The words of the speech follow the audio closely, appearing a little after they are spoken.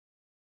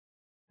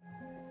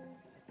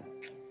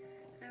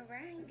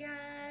Alright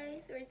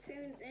guys, we're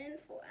tuned in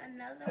for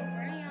another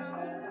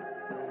round.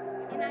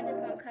 You're not just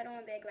gonna cut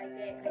on back like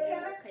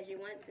that because you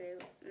want to.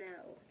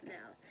 No.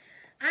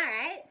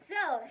 Alright,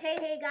 so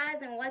hey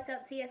guys, and what's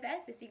up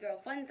TFS? It's your girl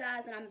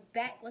Funsize, and I'm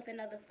back with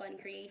another fun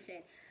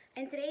creation.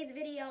 In today's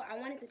video, I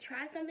wanted to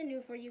try something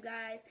new for you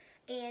guys,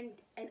 and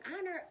in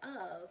honor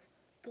of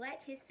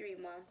Black History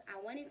Month,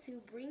 I wanted to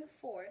bring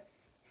forth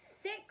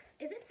six?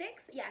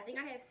 Yeah, I think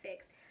I have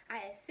six. I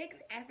have 6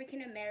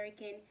 African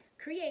American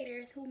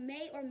creators who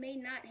may or may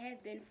not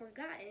have been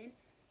forgotten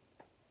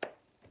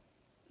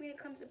when it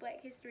comes to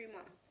Black History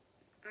Month.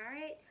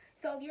 Alright?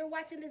 So if you're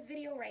watching this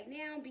video right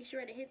now, be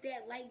sure to hit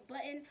that like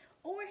button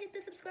or hit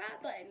the subscribe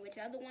button,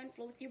 whichever one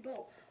floats your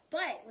boat.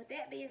 But with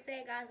that being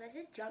said, guys, let's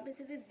just jump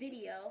into this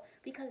video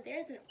because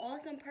there's an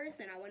awesome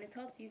person I want to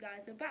talk to you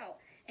guys about.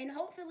 And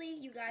hopefully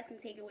you guys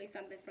can take away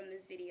something from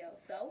this video.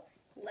 So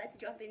let's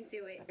jump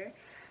into it.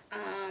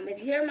 If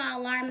you hear my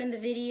alarm in the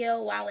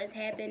video while it's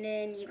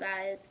happening, you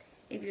guys,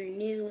 if you're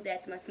new,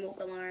 that's my smoke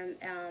alarm.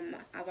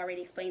 I've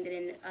already explained it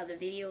in other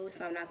videos,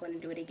 so I'm not going to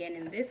do it again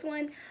in this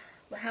one.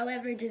 But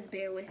however, just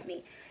bear with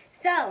me.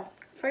 So,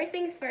 first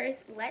things first,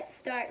 let's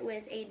start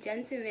with a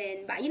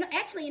gentleman. You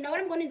know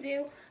what I'm going to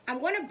do? I'm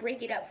going to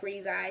break it up for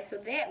you guys, so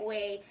that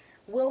way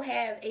we'll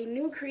have a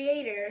new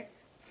creator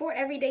for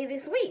every day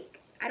this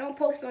week. I don't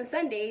post on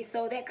Sundays,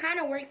 so that kind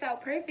of works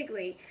out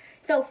perfectly.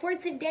 So for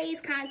today's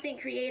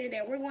content creator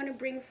that we're going to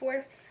bring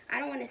forth, I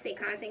don't want to say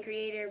content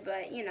creator,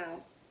 but you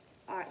know,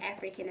 our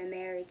African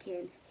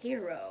American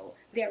hero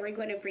that we're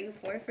going to bring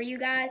forth for you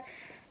guys.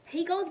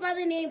 He goes by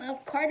the name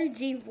of Carter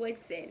G.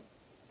 Woodson.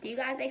 Do you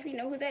guys actually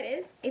know who that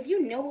is? If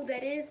you know who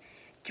that is,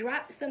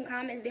 drop some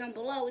comments down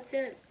below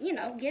to, you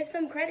know, give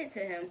some credit to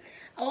him.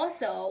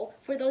 Also,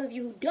 for those of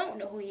you who don't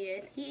know who he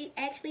is, he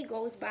actually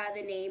goes by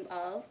the name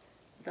of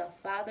the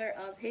Father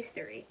of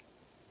History.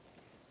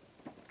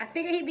 I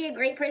figured he'd be a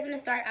great person to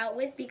start out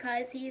with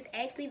because he's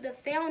actually the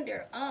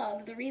founder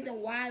of the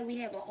reason why we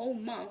have a whole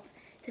month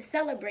to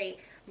celebrate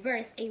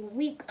versus a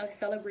week of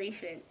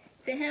celebration.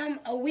 To him,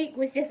 a week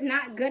was just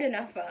not good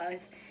enough for us.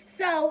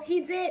 So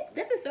he did,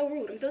 this is so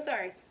rude, I'm so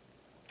sorry.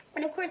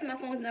 And of course my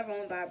phone's never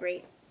on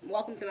vibrate.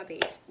 Welcome to my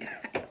page.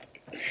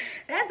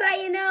 That's how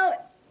you know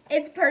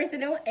it's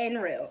personal and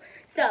real.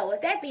 So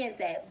with that being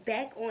said,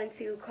 back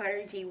onto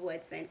Carter G.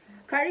 Woodson.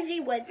 Carter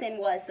G. Woodson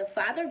was the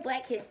father of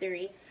Black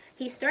history.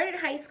 He started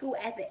high school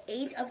at the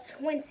age of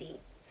 20,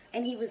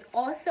 and he was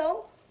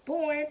also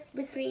born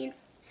between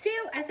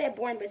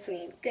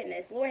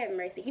goodness, Lord have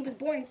mercy. He was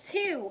born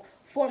to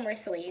former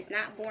slaves,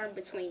 not born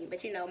between,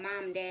 but you know,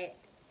 mom, dad,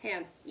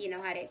 him, you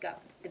know how that go.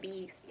 The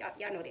bees,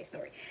 y'all know that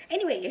story.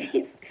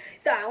 Anyway,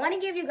 so I want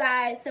to give you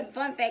guys some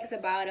fun facts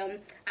about him.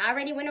 I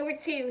already went over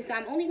 2, so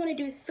I'm only going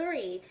to do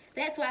 3.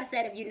 That's why I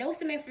said if you know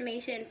some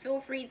information, feel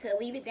free to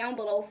leave it down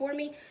below for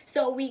me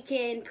so we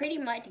can pretty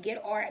much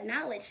get our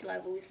knowledge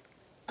levels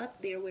up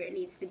there where it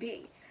needs to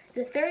be.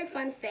 The third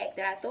fun fact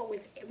that I thought was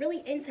really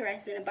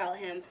interesting about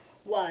him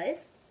was,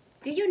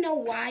 do you know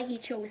why he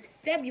chose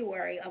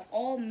February of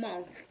all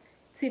months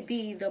to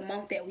be the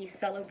month that we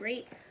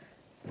celebrate?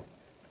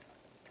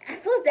 I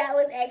thought that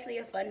was actually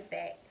a fun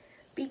fact.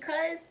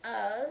 Because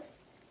of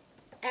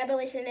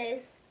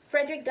abolitionist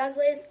Frederick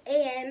Douglass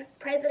and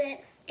President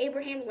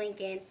Abraham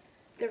Lincoln,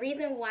 the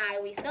reason why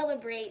we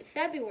celebrate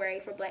February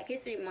for Black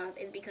History Month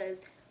is because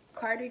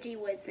Carter G.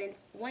 Woodson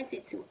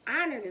wanted to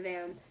honor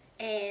them,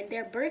 and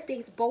their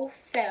birthdays both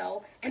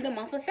fell in the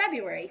month of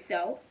February.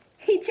 So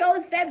he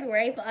chose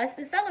February for us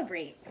to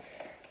celebrate.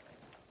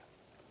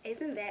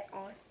 Isn't that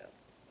awesome?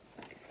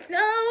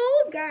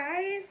 So,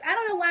 guys, I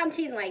don't know why I'm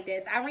cheating like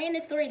this. I ran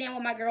this story down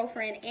with my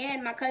girlfriend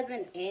and my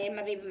cousin and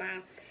my baby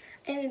mom.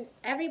 And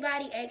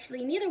everybody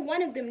actually, neither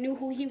one of them knew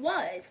who he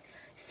was.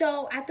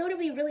 So I thought it would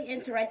be really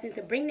interesting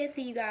to bring this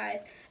to you guys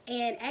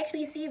and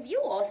actually see if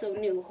you also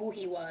knew who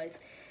he was.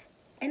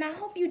 And I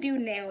hope you do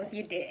now if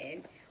you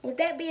didn't. With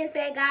that being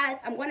said, guys,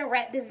 I'm going to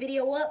wrap this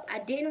video up. I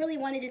didn't really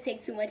want it to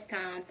take too much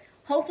time.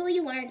 Hopefully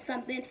you learned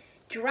something.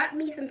 Drop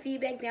me some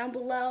feedback down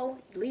below.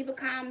 Leave a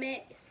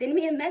comment. Send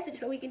me a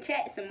message so we can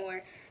chat some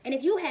more. And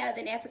if you have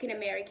an African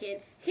American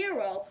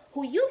hero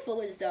who you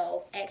feel as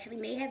though actually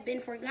may have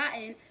been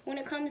forgotten when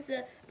it comes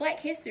to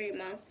Black History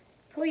Month,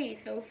 please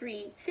feel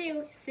free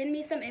to send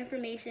me some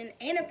information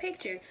and a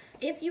picture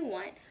if you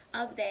want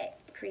of that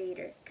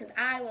creator, because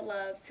I would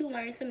love to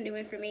learn some new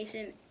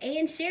information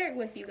and share it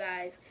with you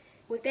guys.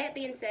 With that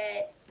being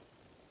said,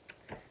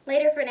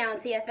 later for now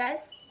on TFS,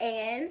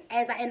 and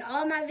as I end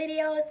all my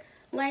videos,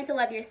 learn to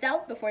love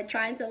yourself before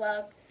trying to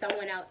love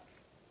someone else.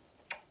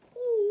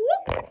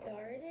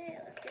 Started.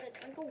 Let's get a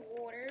drink of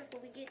water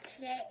before we get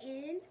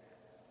chatting.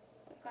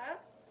 Okay.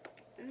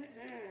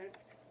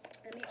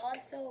 Let me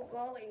also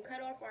go and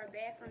cut off our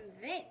bathroom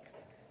vent.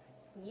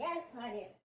 Yes, honey.